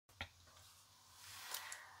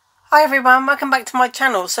Hi everyone, welcome back to my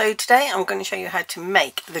channel. So today I'm going to show you how to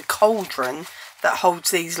make the cauldron that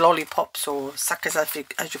holds these lollipops, or suckers as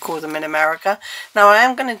you call them in America. Now I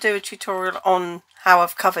am going to do a tutorial on how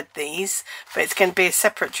I've covered these, but it's going to be a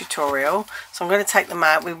separate tutorial. So I'm going to take them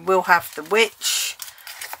out. We will have the witch,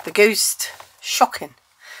 the ghost, shocking,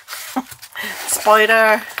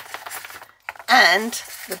 spider and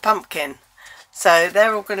the pumpkin. So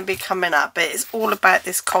they're all going to be coming up, but it's all about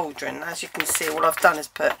this cauldron. As you can see, all I've done is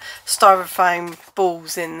put styrofoam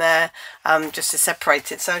balls in there just to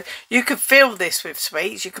separate it. So you could fill this with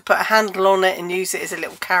sweets, you could put a handle on it and use it as a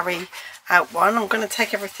little carry out one. I'm going to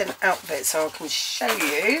take everything out of it so I can show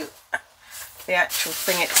you the actual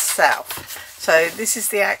thing itself. So this is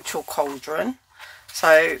the actual cauldron.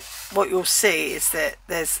 So what you'll see is that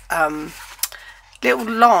there's little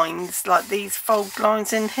lines like these fold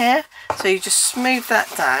lines in here, so you just smooth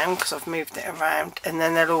that down because I've moved it around, and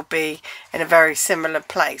then they'll all be in a very similar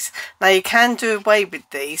place. Now you can do away with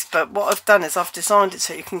these, but what I've done is I've designed it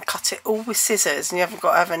so you can cut it all with scissors and you haven't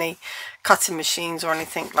got to have any cutting machines or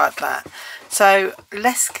anything like that. So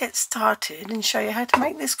let's get started and show you how to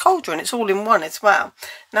make this cauldron. It's all in one as well.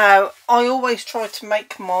 Now I always try to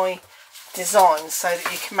make my designs so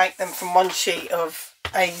that you can make them from one sheet of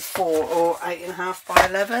A4 or 8.5 by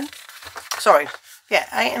 11. Sorry, yeah,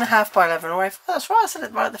 8.5 by 11 or A4. That's right, I said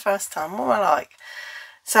it right the first time. What am I like?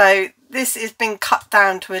 So this has been cut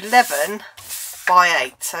down to 11 by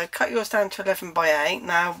 8. So cut yours down to 11 by 8.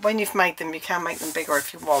 Now when you've made them, you can make them bigger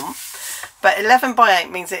if you want. But 11 by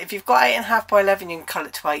 8 means that if you've got 8.5 by 11, you can cut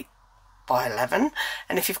it to 8 by 11,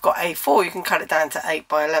 and if you've got A4 you can cut it down to 8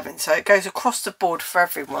 by 11. So it goes across the board for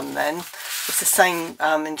everyone then. It's the same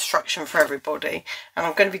instruction for everybody, and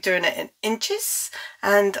I'm going to be doing it in inches,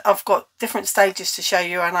 and I've got different stages to show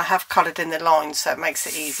you, and I have coloured in the lines so it makes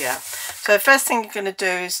it easier. So the first thing you're going to do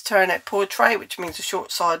is turn it portrait, which means the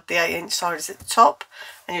short side, the 8-inch side, is at the top,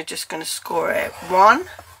 and you're just going to score it 1,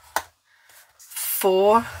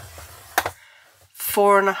 4,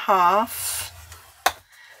 4.5,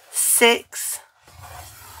 6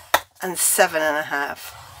 and 7.5.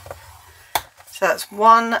 So that's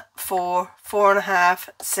 1, 4, 4.5,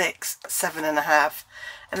 6, 7.5,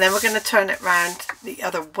 and then we're going to turn it round the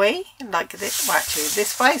other way, like this. Well, actually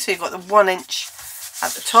this way. So you've got the 1 inch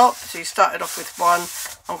at the top. So you started off with 1.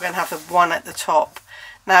 I'm going to have the 1 at the top.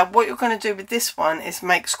 Now what you're going to do with this one is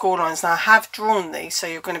make score lines. Now I have drawn these so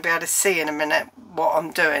you're going to be able to see in a minute what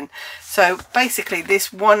I'm doing. So basically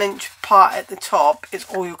this 1 inch part at the top is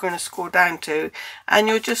all you're going to score down to, and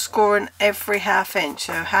you're just scoring every ½ inch.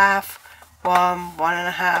 So half, 1,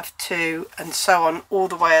 1.5, 2 and so on all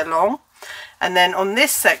the way along. And then on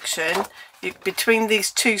this section, between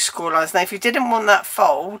these two score lines, now if you didn't want that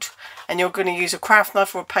fold and you're going to use a craft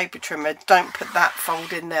knife or a paper trimmer, don't put that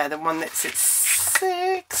fold in there, the one that's at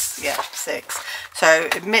 6, yeah, 6. So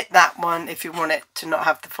omit that one if you want it to not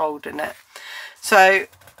have the fold in it. So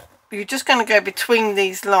you're just going to go between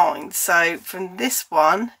these lines. So from this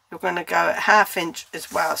one you're going to go at ½ inch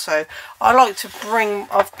as well. So I like to bring,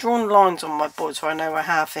 I've drawn lines on my board so I know where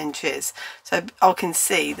 ½ inch is, so I can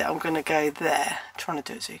see that I'm going to go there. I'm trying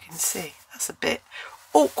to do it so you can see. That's a bit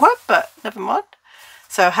awkward, but never mind.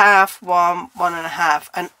 So half, 1, 1.5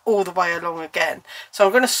 and all the way along again. So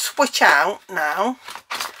I'm going to switch out now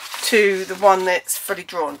to the one that's fully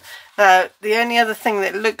drawn. Now the only other thing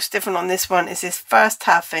that looks different on this one is this first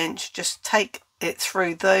 ½ inch. Just take it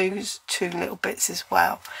through those two little bits as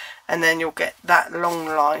well, and then you'll get that long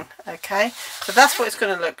line. Okay, so that's what it's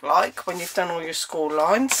going to look like when you've done all your score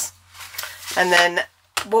lines. And then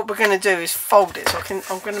what we're going to do is fold it. So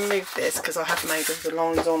I'm going to move this because I have made all the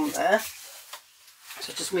lines on there.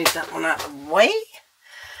 So just move that one out of the way.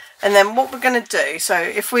 And then what we're going to do, so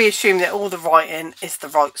if we assume that all the writing is the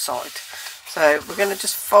right side, so we're going to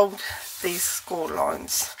just fold these score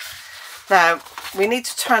lines. Now we need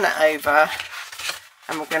to turn it over,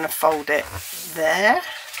 and we're going to fold it there,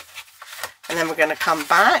 and then we're going to come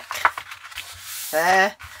back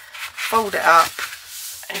there, fold it up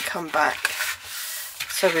and come back.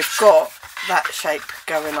 So we've got that shape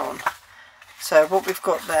going on. So what we've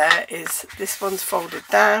got there is this one's folded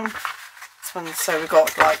down, this one, so we've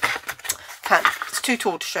got like, it's too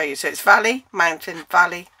tall to show you, so it's valley, mountain,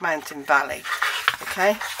 valley, mountain, valley.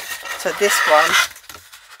 Okay, so this one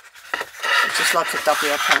is just like a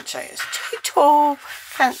W. I can't show you, it's too tall,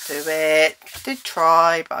 can't do it, did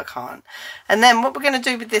try but I can't. And then what we're going to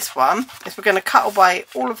do with this one is we're going to cut away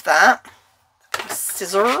all of that with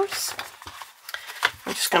scissors.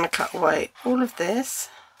 I'm just going to cut away all of this,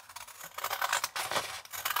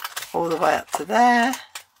 all the way up to there,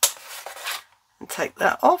 and take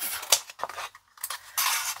that off.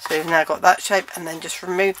 So So you've now got that shape, and then just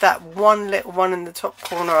remove that one little one in the top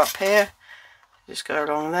corner up here. Just go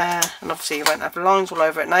along there, and obviously you won't have lines all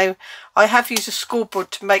over it. Now I have used a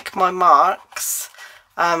scoreboard to make my marks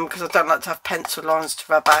because I don't like to have pencil lines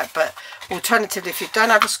to rub out, but alternatively, if you don't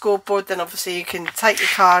have a scoreboard, then obviously you can take your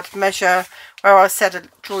card, measure where I said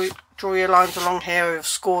draw your lines along here, or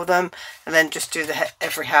score them, and then just do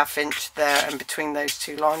every ½ inch there and between those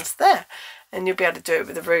two lines there, and you'll be able to do it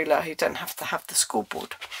with a ruler. You don't have to have the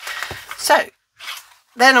scoreboard. So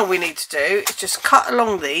then all we need to do is just cut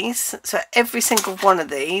along these, so every single one of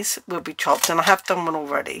these will be chopped, and I have done one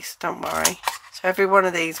already, so don't worry. So every one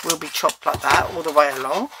of these will be chopped like that all the way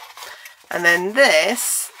along. And then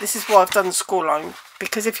this is why I've done the score line,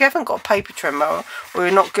 because if you haven't got a paper trimmer, or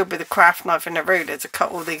you're not good with a craft knife and a ruler to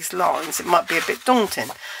cut all these lines, it might be a bit daunting.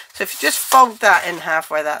 So if you just fold that in half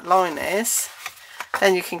where that line is,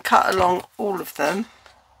 then you can cut along all of them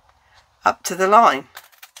up to the line.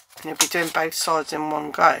 And you'll be doing both sides in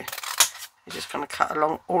one go. You're just going to cut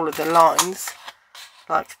along all of the lines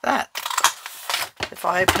like that. If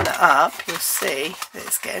I open it up, you'll see that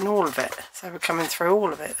it's getting all of it. So we're coming through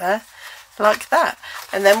all of it there, like that.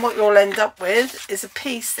 And then what you'll end up with is a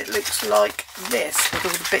piece that looks like this, with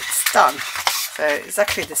all the bits done. So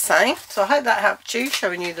exactly the same. So I hope that helped you,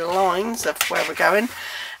 showing you the lines of where we're going.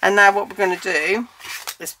 And now what we're going to do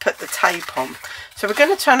is put the tape on. So we're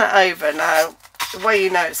going to turn it over. Now the way you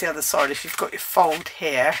know it's the other side is you've got your fold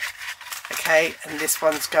here, okay, and this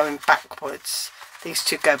one's going backwards. These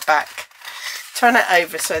two go back. Turn it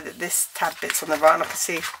over so that this tab bit's on the right, and I can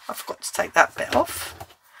see I forgot to take that bit off.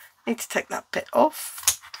 Need to take that bit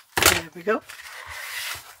off. There we go.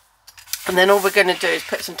 And then all we're going to do is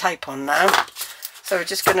put some tape on now. So we're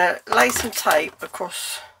just going to lay some tape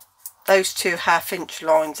across those two ½ inch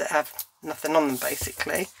lines that have nothing on them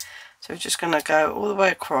basically. So we're just going to go all the way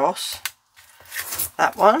across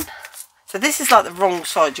that one. So this is like the wrong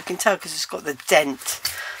side, you can tell because it's got the dent.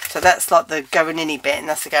 So that's like the going in-y bit, and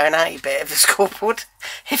that's the going out-y bit of the scoreboard,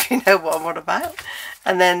 if you know what I'm on about.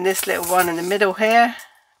 And then this little one in the middle here,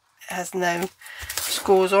 it has no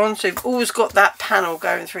scores on. So you've always got that panel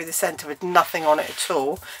going through the centre with nothing on it at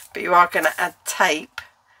all. But you are going to add tape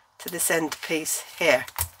to the centre piece here.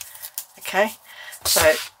 Okay,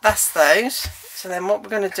 so that's those. So then what we're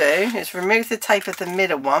going to do is remove the tape of the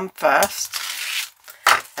middle one first,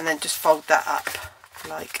 and then just fold that up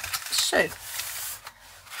like so.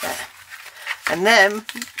 There. And then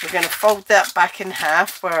we're going to fold that back in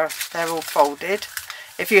half where they're all folded.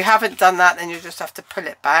 If you haven't done that, then you just have to pull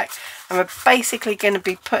it back, and we're basically going to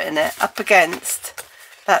be putting it up against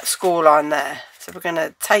that score line there. So we're going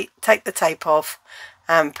to take the tape off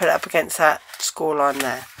and put it up against that score line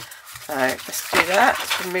there. So let's do that.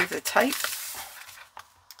 Let's remove the tape,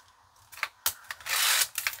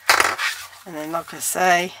 and then like I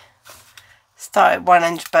say, start at one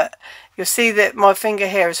end, but you'll see that my finger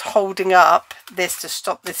here is holding up this to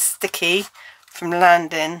stop this sticky from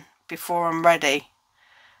landing before I'm ready.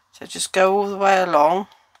 So just go all the way along,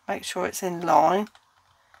 make sure it's in line.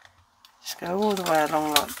 Just go all the way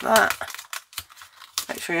along like that.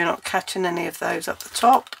 Make sure you're not catching any of those up the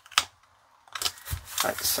top.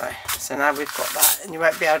 Like so. So now we've got that, and you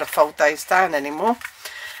won't be able to fold those down anymore.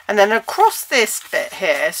 And then across this bit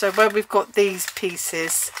here, so where we've got these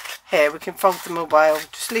pieces here, we can fold them away, or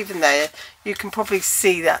just leave them there. You can probably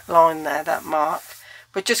see that line there, that mark.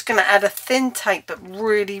 We're just going to add a thin tape, but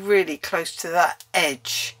really, really close to that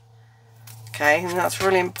edge. Okay, and that's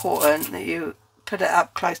really important that you put it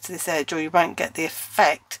up close to this edge, or you won't get the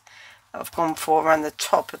effect that I've gone for around the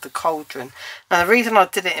top of the cauldron. Now the reason I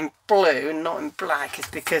did it in blue and not in black is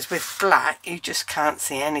because with black you just can't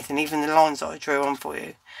see anything, even the lines that I drew on for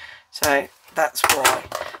you. So that's why.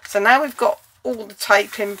 So now we've got all the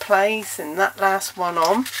tape in place and that last one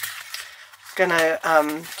on. I'm gonna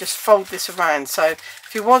just fold this around. So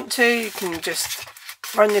if you want to, you can just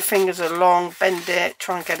run your fingers along, bend it,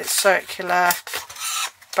 try and get it circular,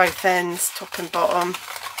 both ends, top and bottom,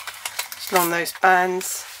 just along those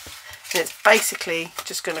bands. And it's basically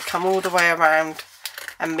just going to come all the way around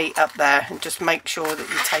and meet up there, and just make sure that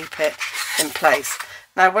you tape it in place.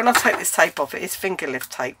 Now when I take this tape off, it is finger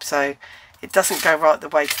lift tape, so it doesn't go right the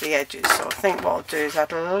way to the edges. So I think what I'll do is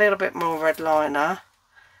add a little bit more red liner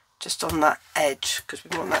just on that edge, because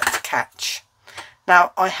we want that to catch.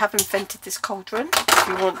 Now I have invented this cauldron. If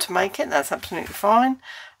you want to make it, that's absolutely fine.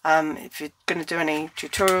 If you're going to do any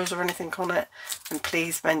tutorials or anything on it, then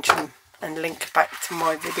please mention and link back to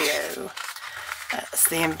my video. That's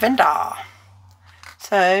the inventor.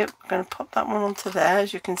 So I'm going to pop that one onto there.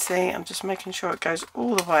 As you can see, I'm just making sure it goes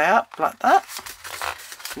all the way up like that,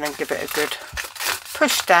 and then give it a good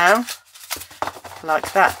push down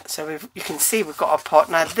like that. So you can see we've got our pot.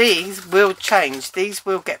 Now these will change, these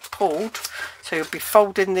will get pulled, so you'll be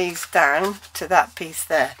folding these down to that piece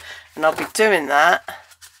there, and I'll be doing that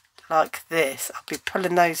like this. I'll be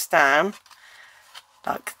pulling those down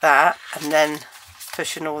like that and then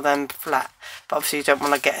pushing all them flat, but obviously you don't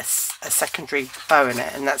want to get a secondary bow in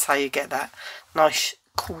it, and that's how you get that nice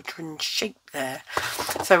cauldron shape there.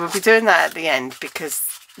 So we'll be doing that at the end because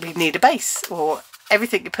we need a base, or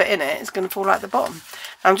everything you put in it is going to fall out the bottom.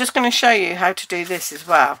 I'm just going to show you how to do this as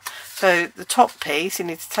well. So the top piece, you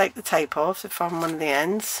need to take the tape off. So find one of the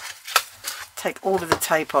ends, take all of the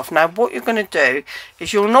tape off. Now what you're going to do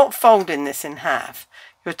is you're not folding this in half,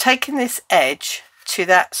 you're taking this edge to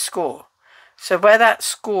that score. So where that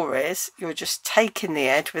score is, you're just taking the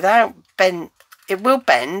edge without bend. It will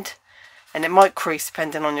bend and it might crease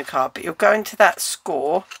depending on your card, but you're going to that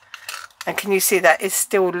score. And can you see that is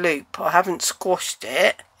still loop? I haven't squashed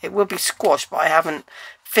it. It will be squashed, but I haven't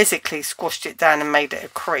physically squashed it down and made it a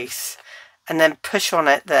crease. And then push on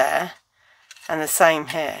it there, and the same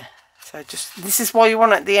here. So just, this is why you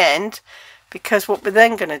want it at the end, because what we're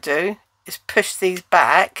then going to do is push these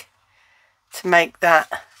back to make that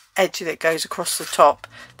edge that goes across the top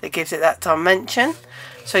that gives it that dimension.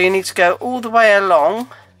 So you need to go all the way along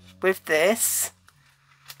with this,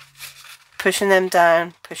 pushing them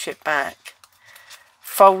down, push it back,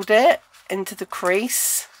 fold it into the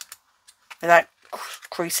crease without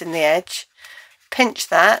creasing the edge, pinch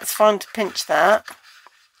that. It's fine to pinch that,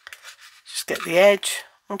 just get the edge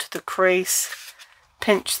onto the crease,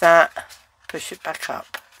 pinch that, push it back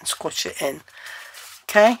up and squash it in.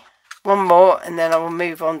 Okay, one more and then I will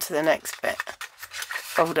move on to the next bit.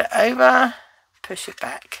 Fold it over, push it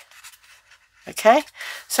back. Okay,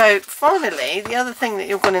 so finally the other thing that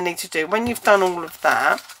you're going to need to do when you've done all of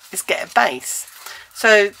that is get a base.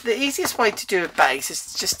 So the easiest way to do a base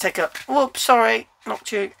is to just take a, whoops, sorry,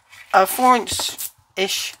 knocked you, a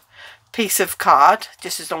 4-inch-ish piece of card,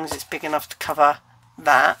 just as long as it's big enough to cover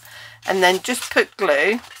that, and then just put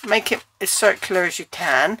glue, make it as circular as you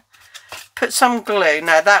can, put some glue.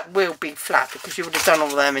 Now that will be flat because you would have done all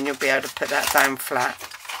of them and you'll be able to put that down flat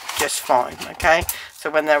just fine. Okay,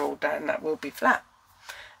 so when they're all down that will be flat,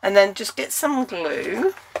 and then just get some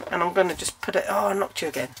glue, and I'm going to just put it, oh I knocked you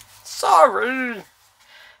again, sorry,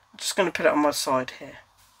 I'm just going to put it on my side here,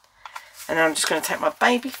 and then I'm just going to take my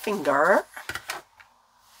baby finger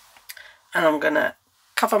and I'm going to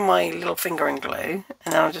cover my little finger in glue,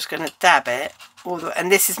 and then I'm just going to dab it all the way,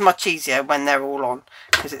 and this is much easier when they're all on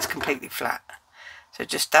because it's completely flat. So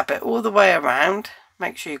just dab it all the way around,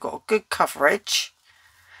 make sure you've got a good coverage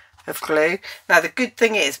of glue. Now the good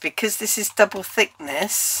thing is, because this is double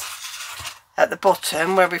thickness at the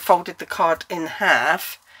bottom where we folded the card in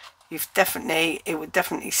half, it would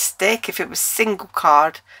definitely stick. If it was single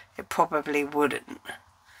card it probably wouldn't.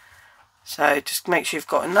 So just make sure you've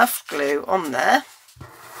got enough glue on there,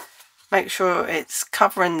 make sure it's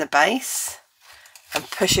covering the base, and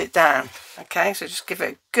push it down. Okay, so just give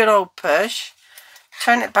it a good old push,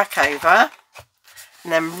 turn it back over,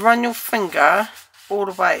 and then run your finger all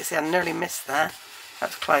the way. See, I nearly missed that.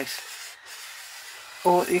 That's close.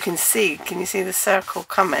 Or you can see, can you see the circle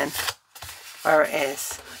coming where it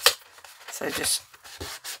is? So just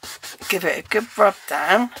give it a good rub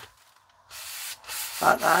down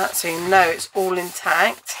like that, so you know it's all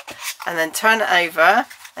intact, and then turn it over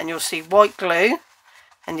and you'll see white glue,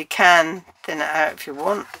 and you can thin it out if you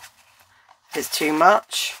want, if it's too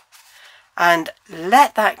much, and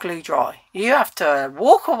let that glue dry. You have to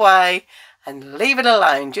walk away and leave it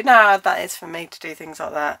alone. Do you know how hard that is for me to do things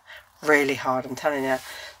like that? Really hard, I'm telling you.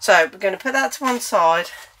 So we're going to put that to one side,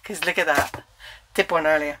 because look at that, did one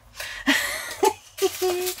earlier.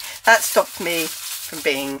 That stopped me from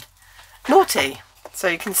being naughty. So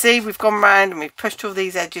you can see we've gone round and we've pushed all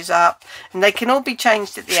these edges up, and they can all be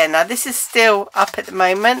changed at the end. Now this is still up at the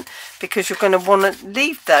moment because you're going to want to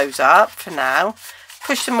leave those up for now.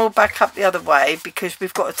 Push them all back up the other way because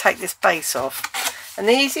we've got to take this base off. And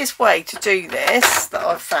the easiest way to do this that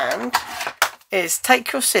I've found is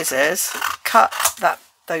take your scissors, cut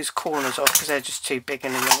those corners off because they're just too big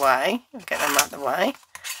and in the way, and get them out of the way.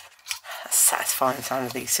 That's satisfying the sound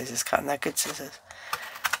of these scissors cutting, they're good scissors.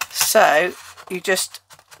 So you just,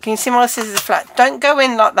 can you see my scissors are flat? Don't go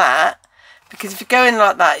in like that, because if you go in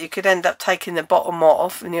like that you could end up taking the bottom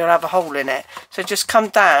off and you'll have a hole in it. So just come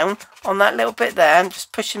down on that little bit there, I'm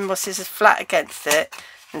just pushing my scissors flat against it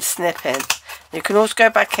and snipping. You can also go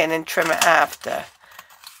back in and trim it after.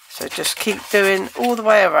 So just keep doing all the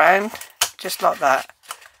way around, just like that.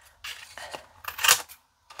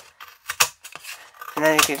 And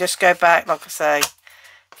then you can just go back, like I say,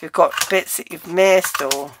 if you've got bits that you've missed,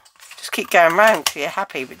 or Just keep going round till you're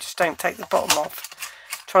happy, but just don't take the bottom off.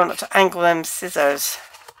 Try not to angle them scissors.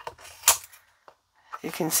 You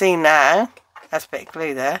can see now, that's a bit of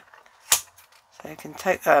glue there. So you can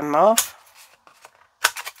take them off.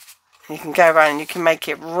 You can go around and you can make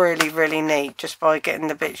it really, really neat just by getting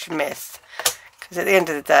the bits you missed. Because at the end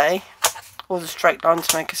of the day, all the straight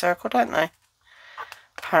lines make a circle, don't they?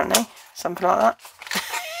 Apparently, something like that.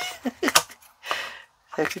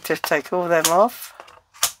 So you can just take all them off.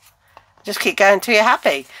 Just keep going till you're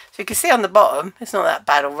happy. So you can see on the bottom, it's not that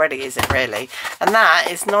bad already, is it really? And that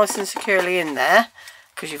is nice and securely in there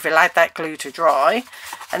because you've allowed that glue to dry.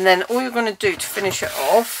 And then all you're going to do to finish it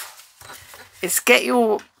off is get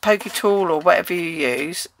your pokey tool or whatever you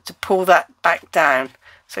use to pull that back down.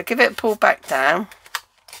 So give it a pull back down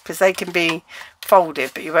because they can be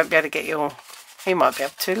folded, but you won't be able to get your, you might be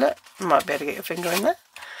able to, look, you might be able to get your finger in there.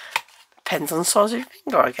 Depends on the size of your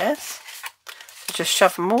finger, I guess. So just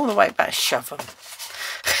shove them all the way back, shove them.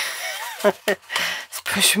 Just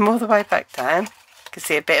push them all the way back down. You can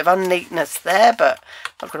see a bit of unneatness there, but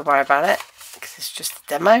not going to worry about it because it's just a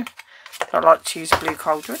demo. I like to use a blue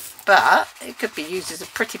cauldron, but it could be used as a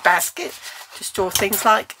pretty basket to store things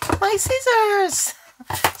like my scissors.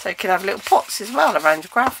 So you can have little pots as well around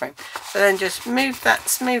your craft room. So then just smooth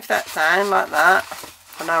that down like that.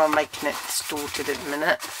 I know I'm making it distorted at the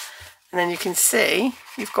minute. And then you can see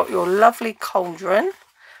you've got your lovely cauldron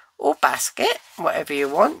or basket, whatever you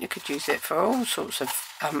want. You could use it for all sorts of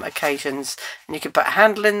occasions. And you could put a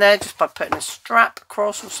handle in there just by putting a strap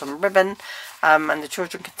across or some ribbon. And the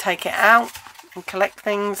children can take it out and collect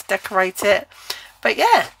things, decorate it. But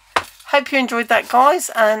yeah, hope you enjoyed that,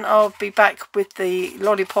 guys. And I'll be back with the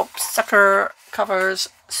lollipop sucker covers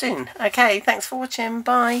soon. Okay, thanks for watching.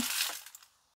 Bye.